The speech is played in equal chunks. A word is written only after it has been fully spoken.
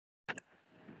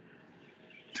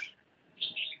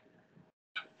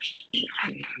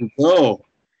Hello.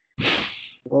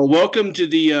 Well, welcome to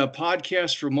the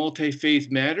podcast for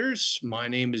Multifaith Matters. My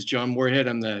name is John Moorhead.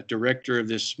 I'm the director of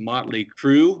this motley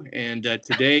crew. And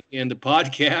today in the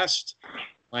podcast,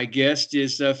 my guest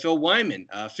is Phil Wyman.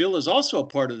 Phil is also a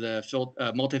part of the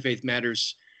Multifaith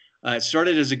Matters. It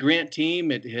started as a grant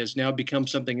team. It has now become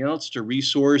something else to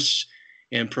resource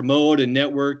and promote and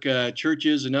network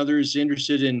churches and others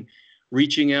interested in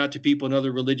reaching out to people in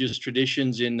other religious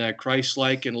traditions in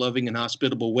Christ-like and loving and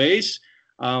hospitable ways.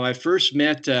 I first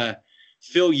met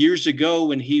Phil years ago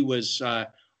when he was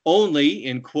only,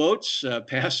 in quotes,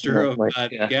 pastor of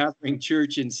the Gathering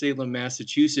Church in Salem,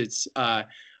 Massachusetts. I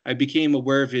became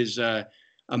aware of his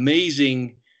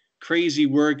amazing, crazy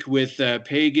work with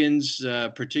pagans,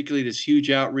 particularly this huge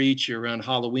outreach around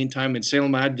Halloween time in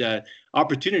Salem. I had the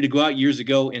opportunity to go out years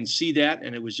ago and see that,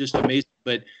 and it was just amazing.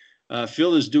 But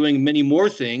Phil is doing many more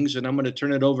things, and I'm going to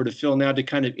turn it over to Phil now to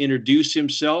kind of introduce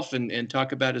himself and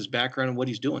talk about his background and what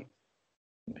he's doing.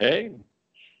 Hey,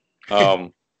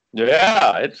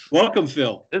 it's welcome,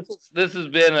 Phil. This has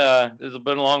been a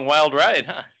long, wild ride,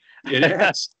 huh? It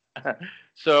has.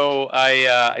 So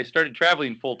I started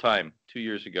traveling full time 2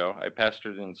 years ago. I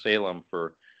pastored in Salem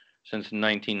since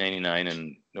 1999,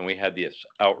 and we had this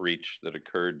outreach that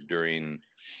occurred during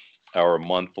our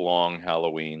month-long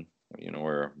Halloween.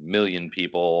 Where 1 million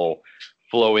people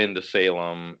flow into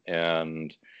Salem,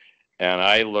 and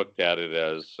I looked at it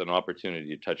as an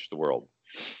opportunity to touch the world.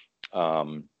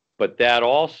 But that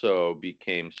also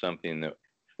became something that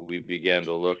we began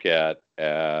to look at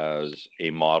as a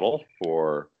model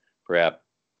for perhaps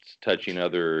touching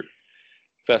other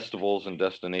festivals and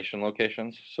destination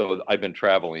locations. So I've been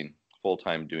traveling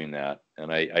full-time doing that,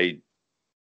 and I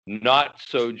not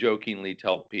so jokingly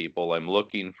tell people I'm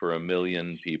looking for 1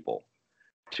 million people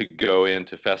to go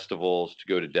into festivals, to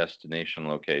go to destination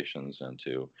locations, and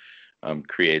to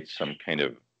create some kind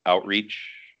of outreach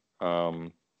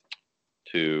to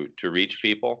reach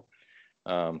people.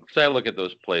 Because I look at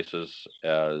those places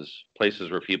as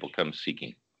places where people come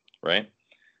seeking, right?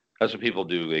 That's what people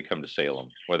do. They come to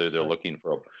Salem, whether they're looking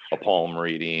for a palm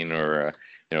reading or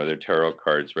their tarot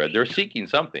cards read. They're seeking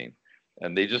something,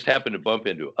 and they just happen to bump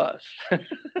into us,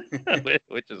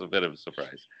 which is a bit of a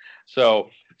surprise.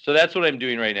 So that's what I'm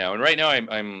doing right now. And right now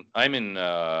I'm in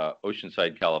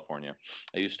Oceanside, California.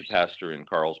 I used to pastor in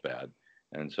Carlsbad,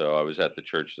 and so I was at the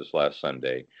church this last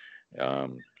Sunday,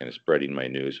 kind of spreading my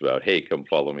news about, hey, come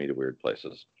follow me to weird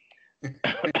places.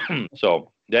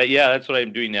 So that's what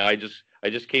I'm doing now. I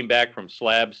just came back from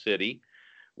Slab City,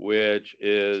 which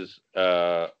is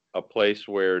a place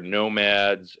where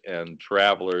nomads and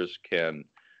travelers can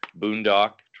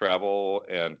boondock, travel,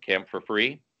 and camp for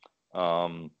free.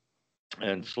 And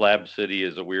Slab City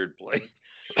is a weird place.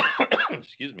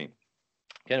 Excuse me.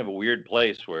 Kind of a weird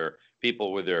place where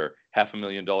people with their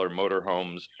 $500,000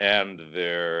 motorhomes and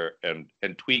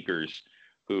tweakers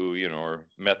who, are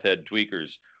meth head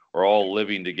tweakers, are all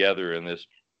living together in this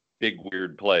big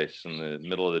weird place in the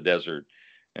middle of the desert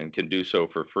and can do so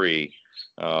for free.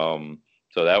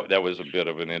 So that was a bit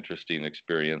of an interesting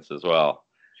experience as well.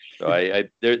 So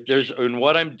there's in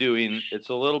what I'm doing, it's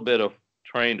a little bit of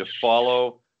trying to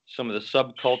follow some of the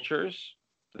subcultures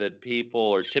that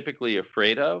people are typically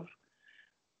afraid of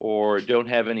or don't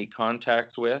have any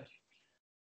contact with,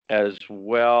 as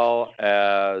well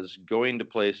as going to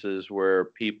places where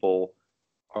people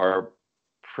are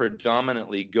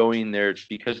predominantly going there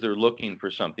because they're looking for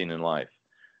something in life.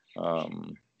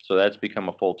 So that's become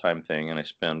a full-time thing, and I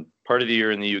spend part of the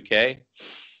year in the UK,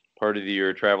 part of the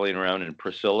year traveling around in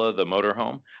Priscilla, the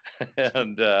motorhome,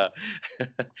 and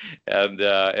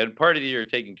part of the year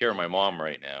taking care of my mom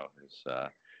right now, who's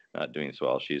not doing so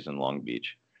well. She's in Long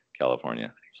Beach,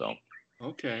 California. So.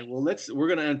 Okay, well, we're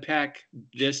going to unpack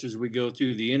this as we go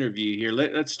through the interview here.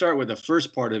 Let's start with the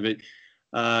first part of it.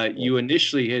 You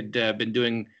initially had been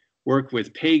doing work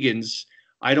with pagans.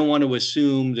 I don't want to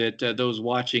assume that those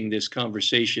watching this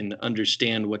conversation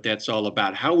understand what that's all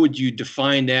about. How would you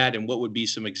define that, and what would be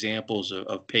some examples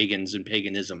of pagans and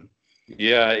paganism?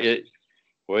 Yeah,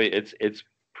 it's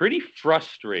pretty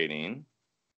frustrating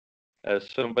as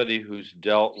somebody who's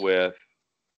dealt with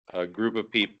a group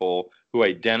of people who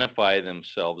identify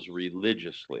themselves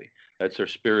religiously. That's their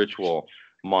spiritual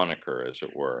moniker, as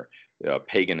it were.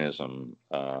 Paganism,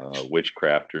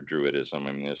 witchcraft, or Druidism.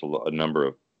 I mean, there's a number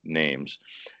of names.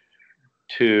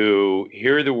 To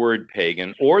hear the word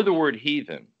pagan or the word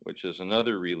heathen, which is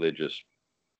another religious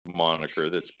moniker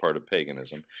that's part of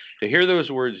paganism, to hear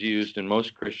those words used in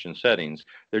most Christian settings,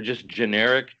 they're just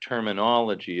generic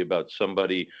terminology about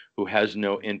somebody who has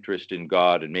no interest in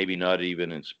God and maybe not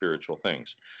even in spiritual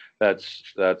things. That's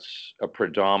a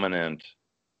predominant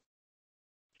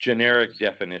generic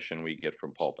definition we get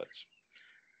from pulpits.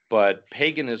 But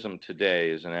paganism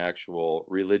today is an actual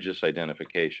religious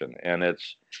identification, and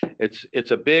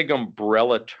it's a big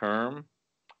umbrella term,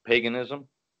 paganism,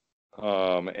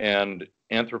 and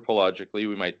anthropologically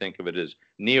we might think of it as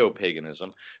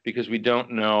Neo-Paganism, because we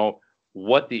don't know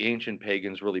what the ancient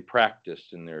pagans really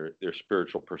practiced in their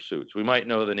spiritual pursuits. We might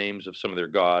know the names of some of their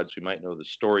gods. We might know the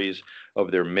stories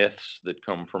of their myths that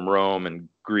come from Rome and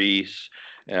Greece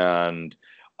and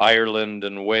Ireland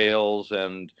and Wales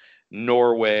and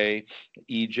Norway,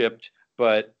 Egypt,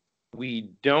 but we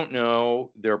don't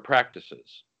know their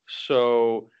practices.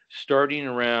 So starting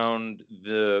around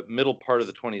the middle part of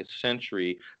the 20th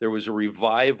century, there was a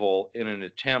revival in an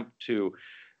attempt to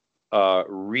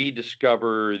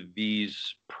rediscover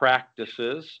these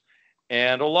practices,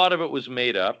 and a lot of it was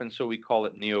made up, and so we call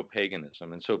it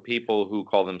Neo-Paganism. And so people who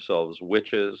call themselves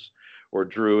witches or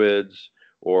druids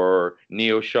or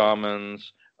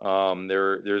neo-shamans,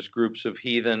 there's groups of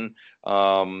heathen,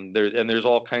 there's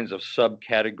all kinds of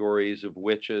subcategories of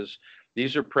witches.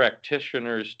 These are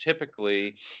practitioners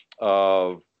typically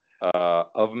of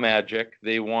magic.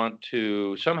 They want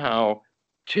to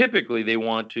typically they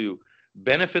want to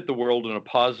benefit the world in a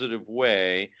positive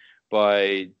way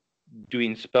by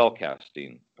doing spell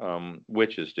casting.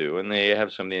 Witches do, and they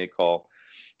have something they call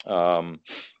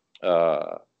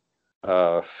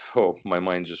my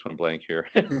mind just went blank here.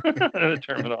 The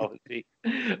terminology.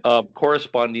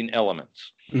 Corresponding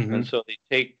elements. Mm-hmm. And so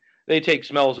they take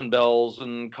smells and bells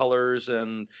and colors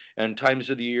and times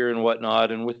of the year and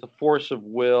whatnot, and with the force of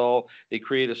will, they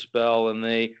create a spell, and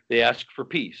they ask for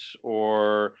peace,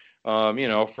 or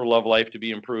for love life to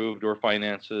be improved, or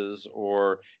finances,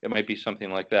 or it might be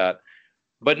something like that.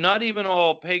 But not even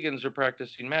all pagans are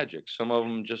practicing magic. Some of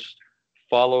them just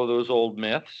follow those old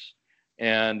myths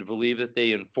and believe that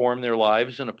they inform their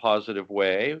lives in a positive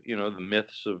way, the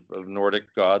myths of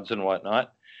Nordic gods and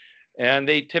whatnot. And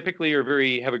they typically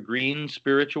have a green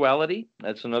spirituality.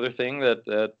 That's another thing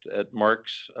that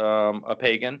marks a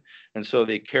pagan. And so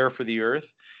they care for the earth.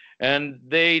 And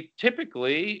they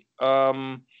typically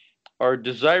are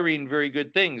desiring very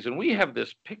good things. And we have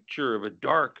this picture of a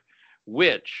dark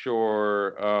witch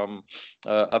or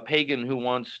a pagan who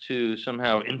wants to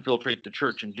somehow infiltrate the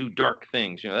church and do dark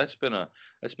things. That's been a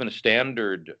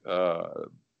standard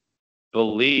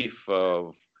belief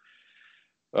of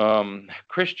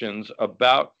Christians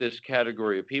about this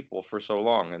category of people for so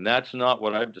long, and that's not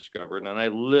what I've discovered. And I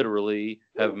literally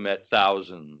have met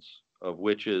thousands of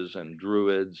witches and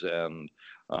druids, and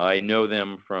I know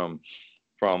them from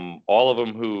all of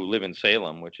them who live in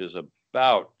Salem, which is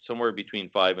about somewhere between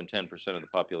 5 and 10% of the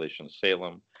population of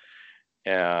Salem,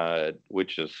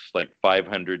 which is like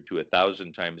 500 to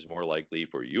 1,000 times more likely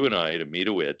for you and I to meet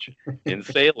a witch in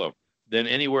Salem than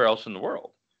anywhere else in the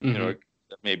world. Mm-hmm.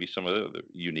 Maybe some of the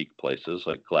unique places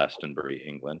like Glastonbury,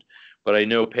 England. But I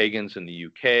know pagans in the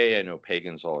UK. I know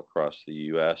pagans all across the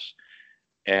US.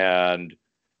 And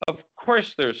of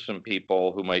course, there's some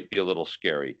people who might be a little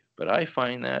scary, but I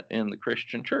find that in the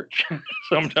Christian church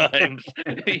sometimes.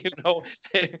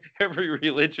 Every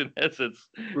religion has its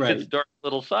dark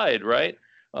little side, right?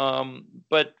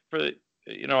 But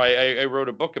I wrote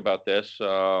a book about this.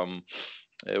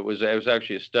 It was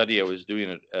actually a study I was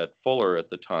doing at Fuller at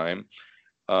the time,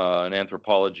 an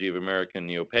anthropology of American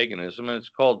Neo-Paganism, and it's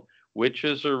called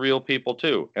 "Witches Are Real People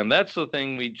Too." And that's the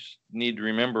thing we just need to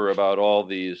remember about all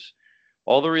the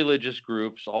religious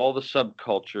groups, all the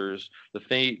subcultures,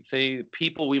 the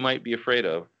people we might be afraid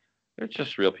of. They're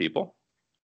just real people.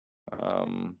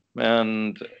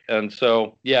 And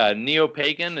so, yeah,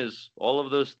 Neo-Pagan is all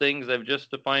of those things I've just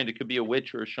defined. It could be a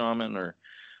witch or a shaman or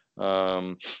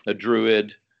a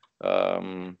druid.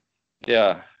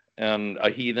 And a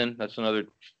heathen. That's another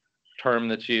term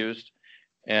that's used.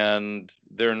 And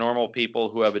they're normal people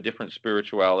who have a different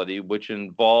spirituality, which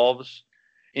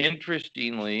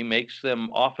interestingly, makes them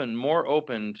often more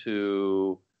open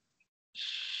to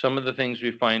some of the things we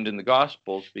find in the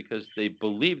Gospels, because they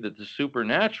believe that the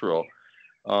supernatural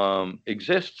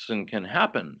exists and can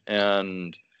happen.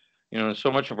 And in so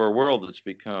much of our world, it's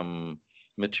become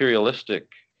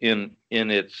materialistic in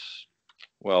its,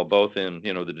 well, both in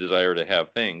the desire to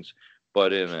have things,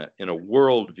 but in a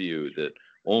worldview that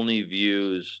only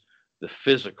views the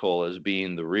physical as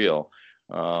being the real.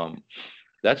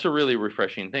 That's a really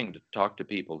refreshing thing, to talk to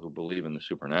people who believe in the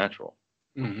supernatural.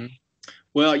 Mm-hmm.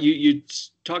 Well, you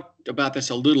talked about this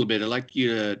a little bit. I'd like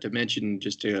you to mention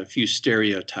just a few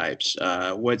stereotypes.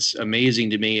 What's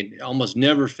amazing to me, it almost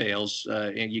never fails,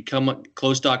 and you come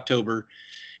close to October,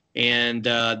 and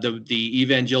the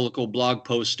evangelical blog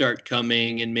posts start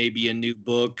coming, and maybe a new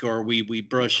book, or we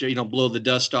brush, blow the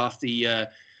dust off the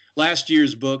last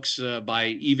year's books by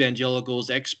evangelicals,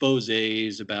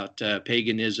 exposés about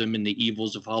paganism and the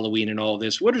evils of Halloween and all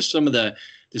this. What are some of the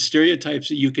stereotypes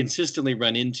that you consistently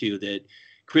run into that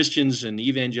Christians and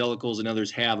evangelicals and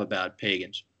others have about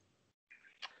pagans?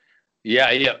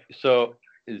 Yeah. So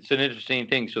it's an interesting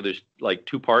thing. So there's like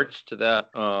two parts to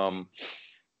that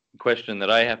question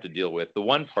that I have to deal with. The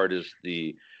one part is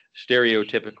the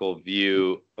stereotypical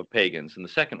view of pagans, and the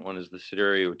second one is the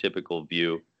stereotypical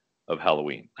view of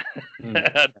Halloween.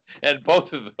 And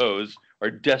both of those are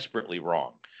desperately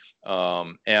wrong,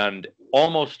 and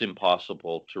almost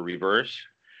impossible to reverse,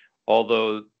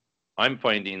 although I'm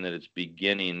finding that it's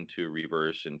beginning to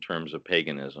reverse in terms of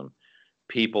paganism.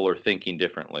 People are thinking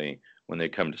differently when they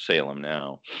come to Salem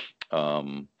now.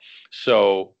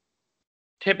 So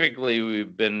typically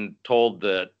we've been told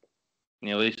that,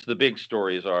 at least the big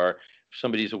stories are, if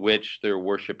somebody's a witch, they're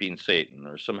worshiping Satan,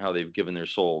 or somehow they've given their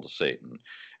soul to Satan.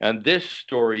 And this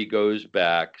story goes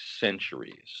back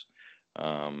centuries.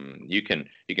 You can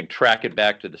track it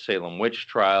back to the Salem witch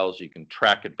trials. You can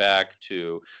track it back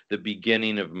to the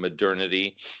beginning of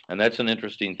modernity. And that's an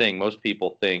interesting thing. Most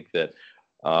people think that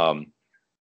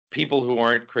people who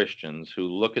aren't Christians, who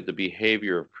look at the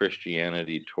behavior of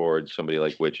Christianity towards somebody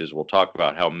like witches, will talk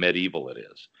about how medieval it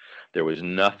is. There was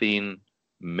nothing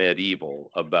medieval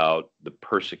about the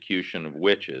persecution of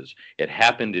witches. It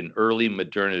happened in early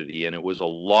modernity, and it was a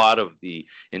lot of the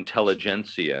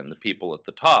intelligentsia and the people at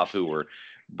the top who were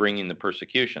bringing the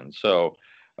persecution. So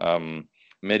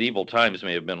medieval times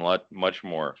may have been much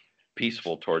more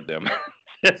peaceful toward them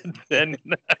than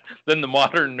the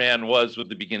modern man was with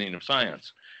the beginning of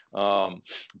science.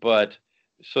 But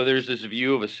so there's this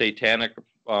view of a satanic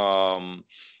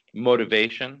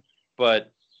motivation,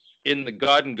 but in the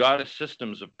god and goddess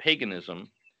systems of paganism,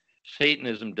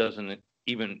 Satan doesn't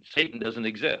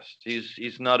exist.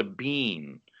 He's not a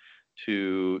being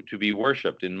to be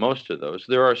worshipped in most of those.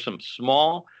 There are some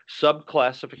small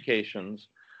subclassifications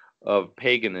of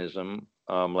paganism,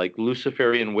 like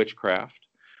Luciferian witchcraft,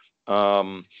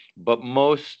 but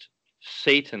most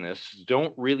Satanists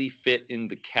don't really fit in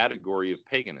the category of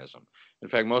paganism. In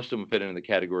fact, most of them fit into the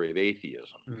category of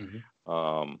atheism.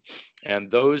 Mm-hmm.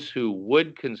 And those who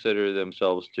would consider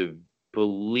themselves to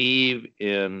believe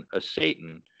in a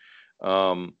Satan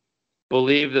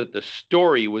believe that the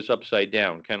story was upside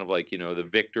down, kind of like, the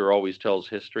victor always tells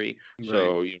history. Right.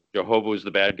 So Jehovah was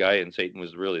the bad guy and Satan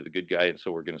was really the good guy, and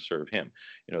so we're going to serve him.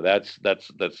 That's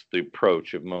the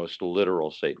approach of most literal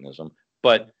Satanism.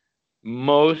 But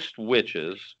most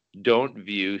witches don't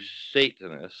view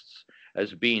Satanists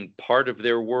as being part of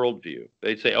their worldview.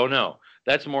 They'd say, "Oh no,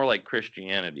 that's more like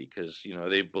Christianity, because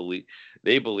they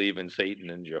believe in Satan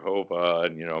and Jehovah,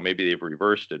 and maybe they've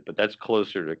reversed it, but that's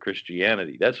closer to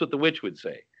Christianity." That's what the witch would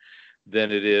say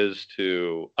than it is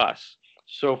to us.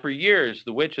 So for years,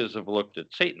 the witches have looked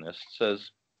at Satanists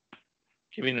as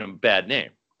giving them a bad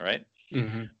name, right?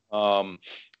 Mm-hmm.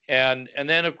 And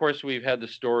then, of course, we've had the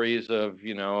stories of,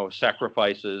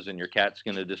 sacrifices and your cat's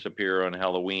going to disappear on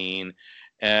Halloween.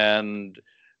 And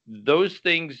those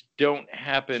things don't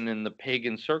happen in the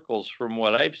pagan circles from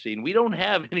what I've seen. We don't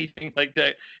have anything like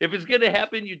that. If it's going to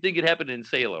happen, you'd think it happened in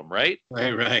Salem, right?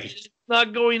 Right. It's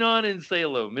not going on in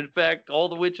Salem. In fact, all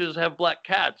the witches have black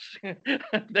cats.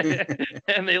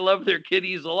 And they love their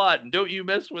kitties a lot. And don't you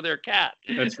mess with their cat.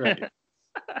 That's right.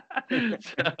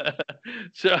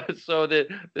 So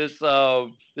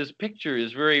this picture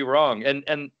is very wrong,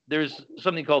 and there's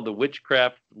something called the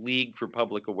Witchcraft League for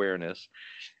Public Awareness,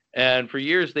 and for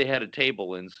years they had a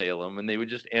table in Salem, and they would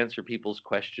just answer people's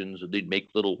questions, and they'd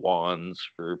make little wands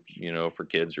for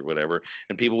kids or whatever,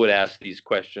 and people would ask these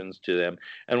questions to them,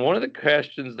 and one of the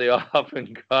questions they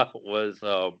often got was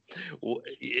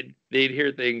they'd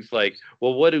hear things like,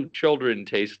 "Well, what do children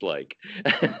taste like?"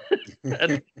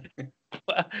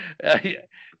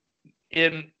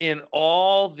 In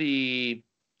all the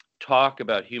talk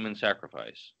about human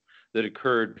sacrifice that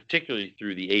occurred, particularly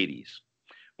through the 80s,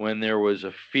 when there was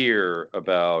a fear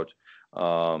about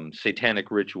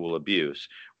satanic ritual abuse,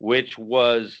 which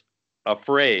was a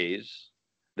phrase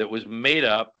that was made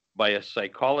up by a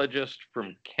psychologist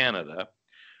from Canada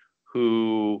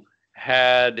who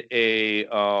had a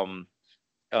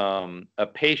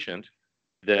patient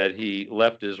that he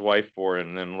left his wife for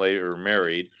and then later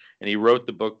married, and he wrote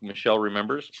the book Michelle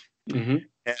Remembers. Mm-hmm.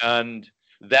 And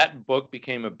that book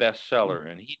became a bestseller,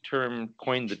 and he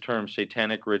coined the term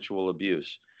satanic ritual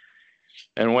abuse.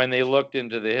 And when they looked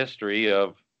into the history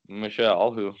of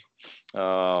Michelle, who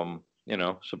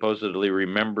supposedly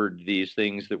remembered these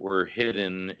things that were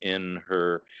hidden in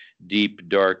her deep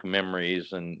dark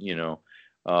memories, and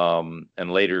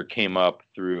later came up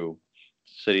through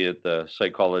sitting at the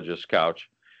psychologist's couch.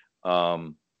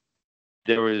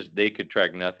 They could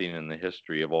track nothing in the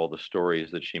history of all the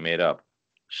stories that she made up.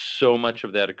 So much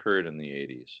of that occurred in the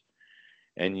 80s.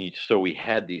 And so we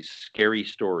had these scary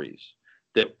stories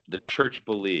that the church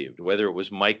believed, whether it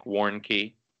was Mike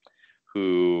Warnke,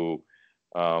 who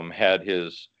had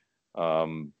his,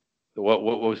 what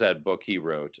was that book he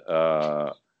wrote?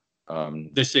 The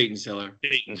Satan Seller.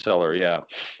 Satan Seller, yeah.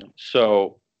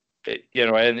 So,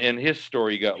 and his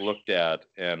story got looked at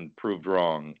and proved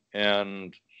wrong.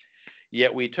 And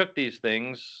yet we took these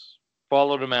things,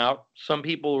 followed them out. Some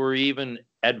people were even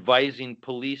advising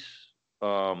police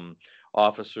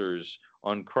officers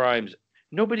on crimes.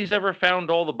 Nobody's ever found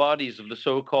all the bodies of the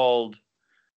so-called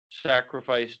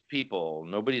sacrificed people.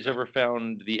 Nobody's ever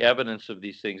found the evidence of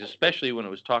these things, especially when it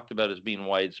was talked about as being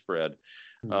widespread.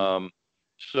 Mm-hmm.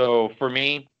 So for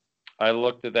me, I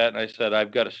looked at that and I said,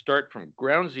 I've got to start from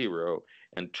ground zero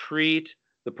and treat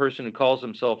the person who calls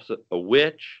himself a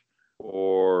witch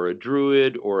or a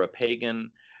druid or a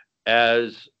pagan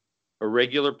as a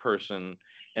regular person,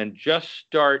 and just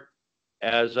start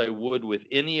as I would with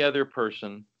any other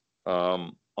person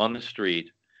on the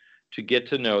street, to get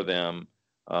to know them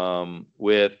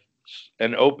with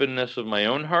an openness of my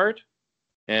own heart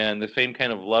and the same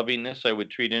kind of lovingness I would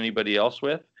treat anybody else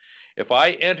with. If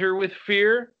I enter with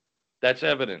fear, that's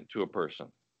evident to a person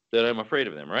that I'm afraid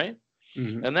of them, right?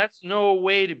 Mm-hmm. And that's no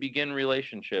way to begin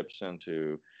relationships and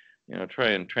to, try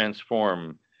and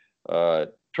transform, try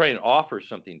and offer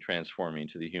something transforming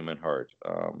to the human heart.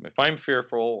 If I'm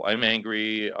fearful, I'm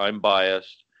angry, I'm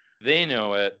biased, they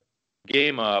know it,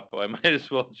 game up, I might as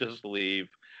well just leave.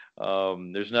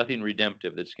 There's nothing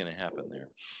redemptive that's going to happen there.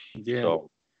 Yeah. So,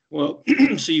 well,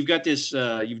 so you've got this,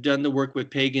 you've done the work with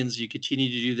pagans, you continue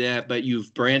to do that, but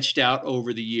you've branched out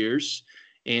over the years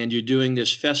and you're doing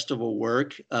this festival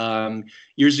work.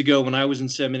 Years ago when I was in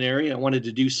seminary, I wanted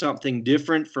to do something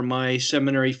different for my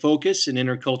seminary focus in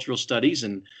intercultural studies,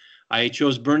 and I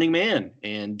chose Burning Man.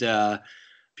 And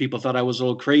people thought I was a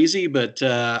little crazy, but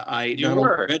I not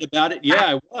only read about it. Yeah,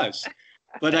 I was.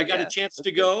 But I got a chance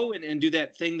to go and do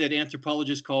that thing that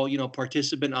anthropologists call,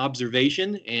 participant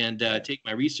observation, and take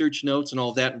my research notes and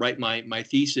all that and write my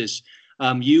thesis.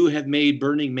 You have made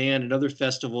Burning Man and other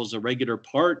festivals a regular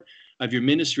part of your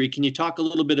ministry. Can you talk a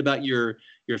little bit about your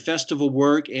festival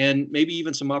work and maybe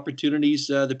even some opportunities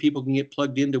that people can get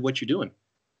plugged into what you're doing?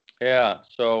 Yeah.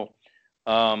 So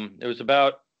it was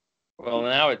about,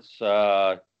 now it's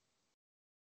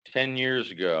 10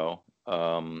 years ago.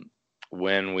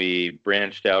 When we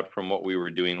branched out from what we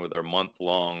were doing with our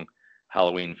month-long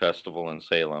Halloween festival in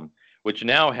Salem, which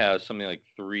now has something like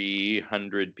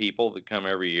 300 people that come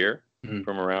every year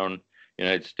from around the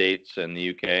United States and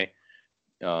the UK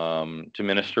to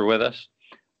minister with us.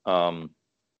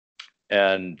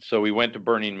 And so we went to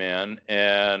Burning Man,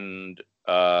 and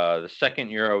the second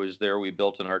year I was there, we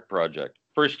built an art project.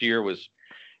 First year was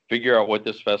figure out what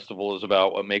this festival is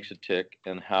about, what makes it tick,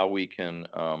 and how we can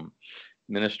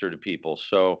minister to people.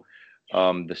 So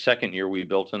the second year we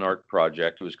built an art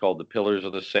project. It was called the Pillars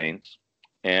of the Saints,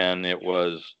 and it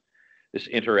was this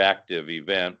interactive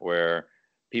event where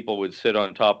people would sit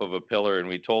on top of a pillar, and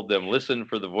we told them, listen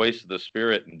for the voice of the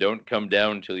Spirit and don't come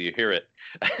down until you hear it.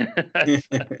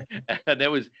 And it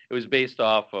was based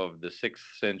off of the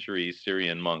 6th century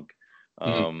Syrian monk,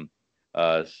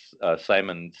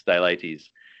 Simon Stylites.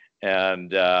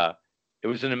 And it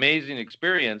was an amazing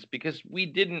experience because we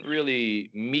didn't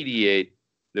really mediate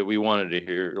that we wanted to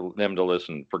hear them to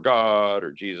listen for God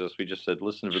or Jesus. We just said,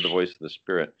 listen for the voice of the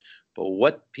Spirit. But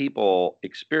what people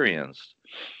experienced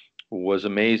was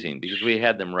amazing because we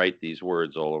had them write these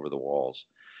words all over the walls.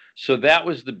 So that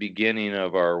was the beginning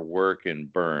of our work in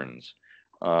Burns.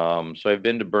 So I've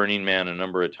been to Burning Man a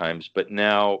number of times, but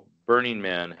now Burning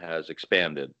Man has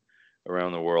expanded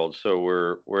around the world. So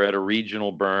we're at a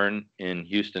regional burn in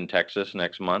Houston, Texas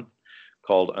next month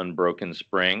called Unbroken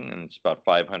Spring, and it's about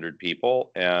 500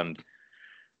 people. And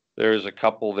there's a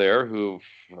couple there who've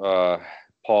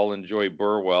Paul and Joy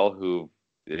Burwell, who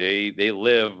they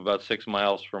live about 6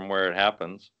 miles from where it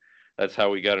happens. That's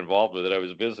how we got involved with it. I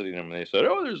was visiting them, and they said,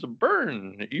 "Oh, there's a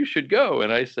burn. You should go."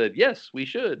 And I said, "Yes, we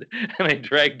should." And I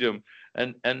dragged them,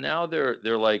 and now they're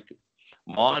like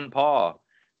ma and pa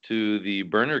to the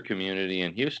burner community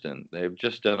in Houston. They've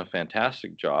just done a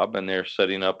fantastic job, and they're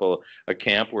setting up a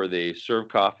camp where they serve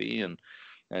coffee and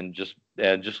just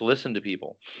listen to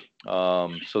people.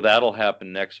 So that'll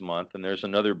happen next month. And there's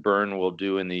another burn we'll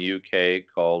do in the UK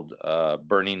called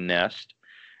Burning Nest,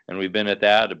 and we've been at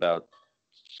that about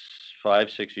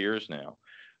 5-6 years now.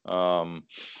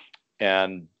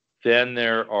 And Then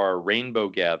there are rainbow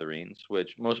gatherings,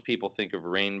 which most people think of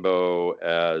rainbow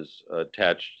as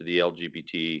attached to the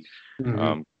LGBT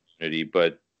community,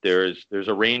 but there's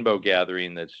a rainbow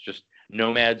gathering that's just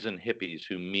nomads and hippies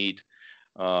who meet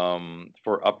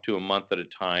for up to a month at a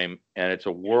time, and it's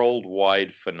a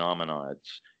worldwide phenomenon.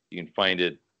 You can find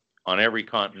it on every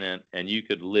continent, and you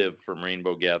could live from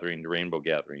rainbow gathering to rainbow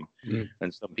gathering,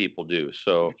 and some people do.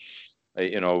 So,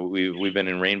 we've been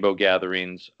in rainbow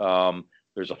gatherings.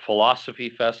 There's a philosophy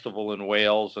festival in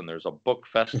Wales, and there's a book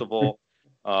festival.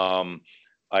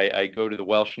 I go to the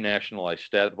Welsh National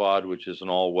Eisteddfod, which is an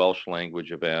all Welsh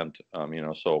language event.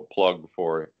 So plug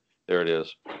for, there it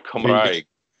is, Cymraeg.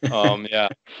 Yeah.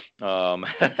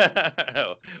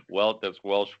 Well, that's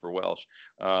Welsh for Welsh.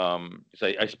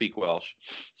 I speak Welsh,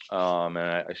 and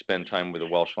I spend time with the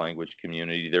Welsh language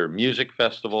community. There are music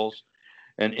festivals.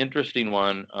 An interesting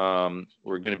one,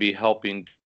 we're going to be helping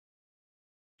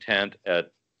tent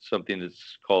at something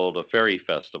that's called a fairy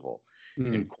festival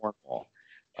in Cornwall.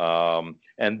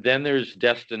 And then there's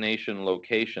destination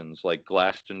locations like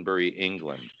Glastonbury,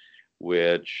 England,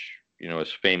 which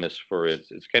is famous for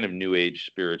its kind of New Age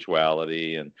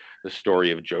spirituality and the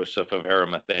story of Joseph of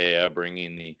Arimathea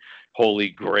bringing the Holy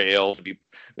Grail to be,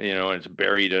 and it's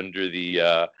buried under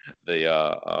the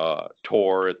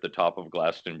tor at the top of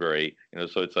Glastonbury.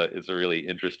 So it's a really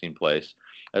interesting place.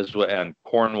 And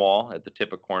Cornwall, at the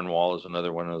tip of Cornwall, is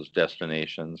another one of those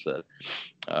destinations that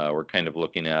we're kind of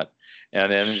looking at.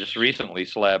 And then just recently,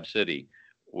 Slab City,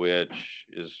 which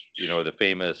is, the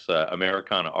famous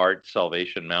Americana art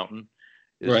Salvation Mountain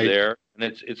is there. And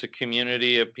it's a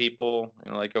community of people,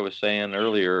 like I was saying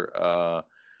earlier,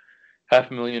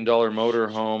 $500,000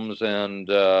 motorhomes and,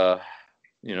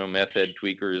 meth head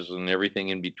tweakers and everything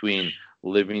in between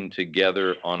living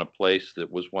together on a place that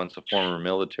was once a former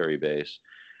military base.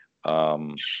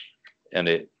 And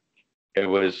it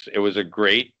was a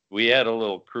great, we had a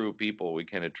little crew of people. We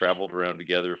kind of traveled around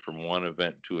together from one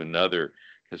event to another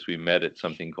because we met at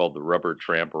something called the Rubber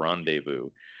Tramp Rendezvous.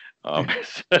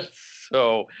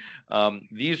 So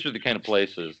these are the kind of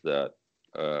places that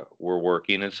we're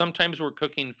working, and sometimes we're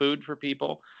cooking food for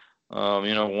people.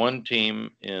 One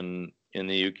team in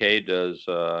the UK does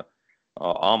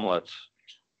omelets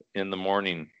in the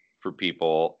morning for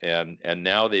people, and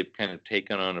now they've kind of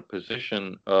taken on a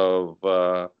position of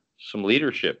some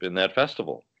leadership in that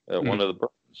festival at one of the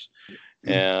burns.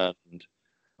 And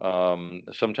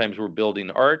sometimes we're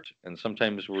building art, and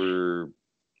sometimes we're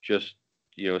just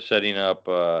setting up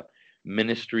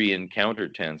ministry encounter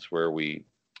tents where we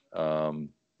in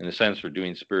a sense we're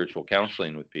doing spiritual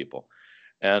counseling with people.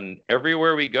 And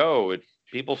everywhere we go,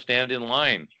 people stand in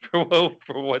line for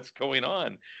what's going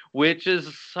on, which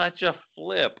is such a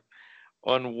flip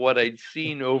on what I'd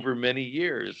seen over many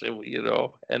years, and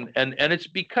it's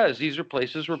because these are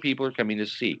places where people are coming to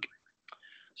seek.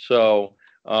 So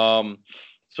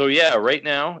yeah, right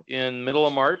now in middle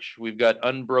of March, we've got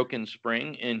Unbroken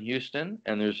Spring in Houston,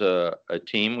 and there's a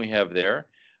team we have there.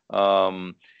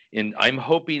 I'm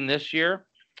hoping this year,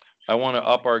 I want to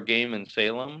up our game in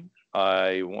Salem.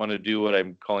 I want to do what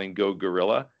I'm calling Go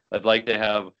Guerrilla. I'd like to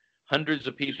have hundreds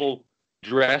of people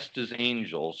dressed as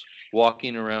angels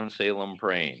walking around Salem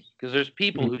praying, because there's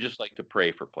people who just like to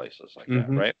pray for places like that,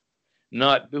 right?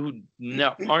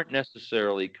 Aren't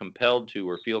necessarily compelled to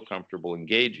or feel comfortable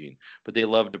engaging, but they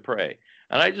love to pray.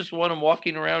 And I just want them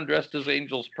walking around dressed as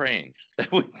angels praying.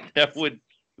 That would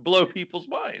blow people's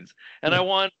minds. And I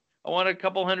want a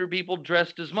couple hundred people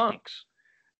dressed as monks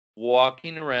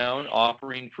walking around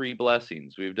offering free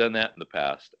blessings. We've done that in the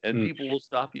past, and people will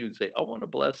stop you and say, "I want a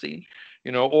blessing,"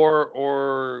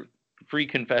 or free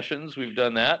confessions. We've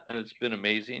done that, and it's been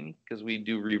amazing because we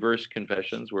do reverse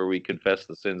confessions where we confess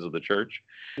the sins of the church.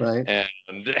 Right.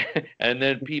 And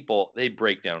then people, they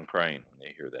break down crying when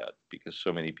they hear that, because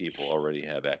so many people already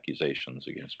have accusations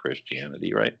against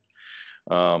Christianity, right?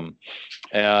 And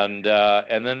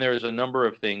then there's a number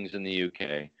of things in the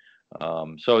UK.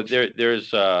 So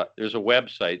there's a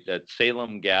website that's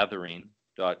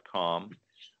salemgathering.com.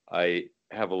 I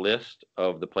have a list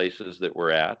of the places that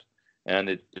we're at, and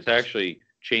it's actually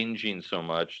changing so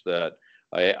much that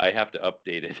I have to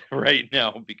update it right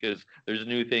now because there's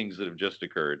new things that have just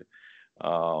occurred.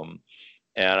 And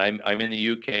I'm in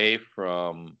the UK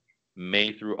from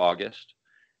May through August,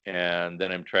 and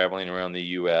then I'm traveling around the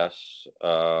US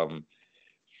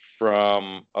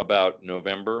from about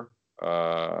November,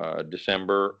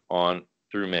 December on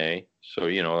through May. So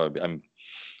I'm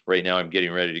right now. I'm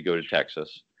getting ready to go to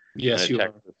Texas. Yes, you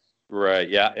are. Right.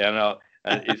 Yeah,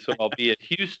 so I'll be at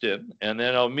Houston, and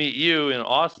then I'll meet you in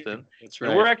Austin. That's right.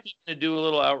 And we're actually going to do a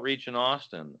little outreach in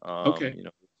Austin. Okay.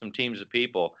 some teams of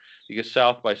people because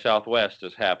South by Southwest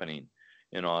is happening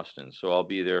in Austin. So I'll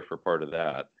be there for part of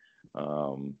that.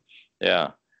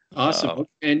 Yeah. Awesome.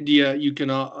 And you can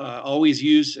always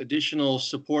use additional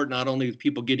support, not only with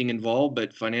people getting involved,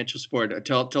 but financial support.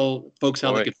 Tell folks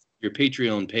how they can find your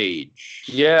Patreon page.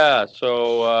 Yeah.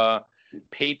 So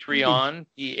Patreon,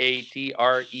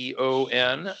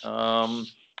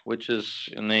 Patreon, which is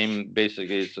a name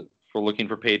basically is for looking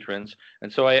for patrons.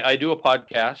 And so I do a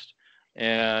podcast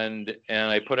and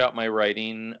I put out my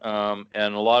writing.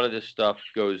 And a lot of this stuff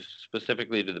goes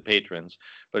specifically to the patrons,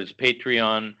 but it's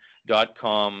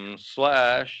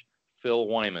patreon.com/Phil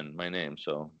Wyman, my name.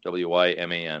 So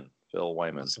Wyman, Phil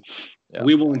Wyman. Awesome. Yeah.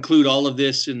 We will include all of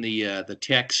this in the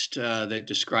text that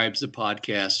describes the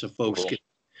podcast, so folks can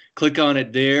click on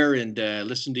it there and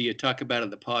listen to you talk about it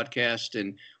in the podcast.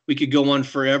 And we could go on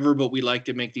forever, but we like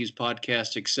to make these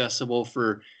podcasts accessible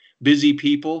for busy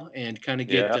people and kind of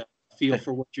get a feel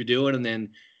for what you're doing, and then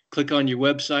click on your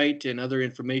website and other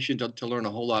information to learn a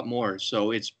whole lot more.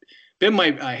 So it's been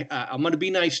I'm going to be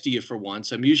nice to you for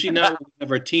once. I'm usually not when we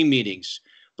have our team meetings,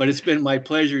 but it's been my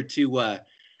pleasure to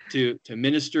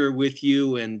minister with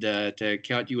you and to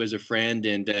count you as a friend.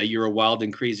 And you're a wild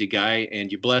and crazy guy,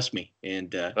 and you bless me.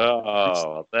 And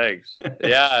thanks.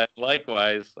 Yeah,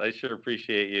 likewise. I sure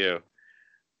appreciate you.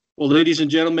 Well, ladies and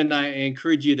gentlemen, I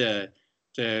encourage you to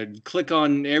click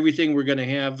on everything we're going to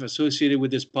have associated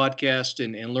with this podcast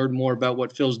and learn more about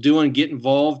what Phil's doing. Get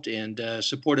involved and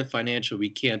support it financially. We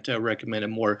can't recommend it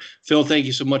more. Phil, thank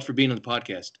you so much for being on the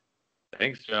podcast.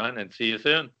 Thanks, John, and see you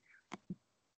soon.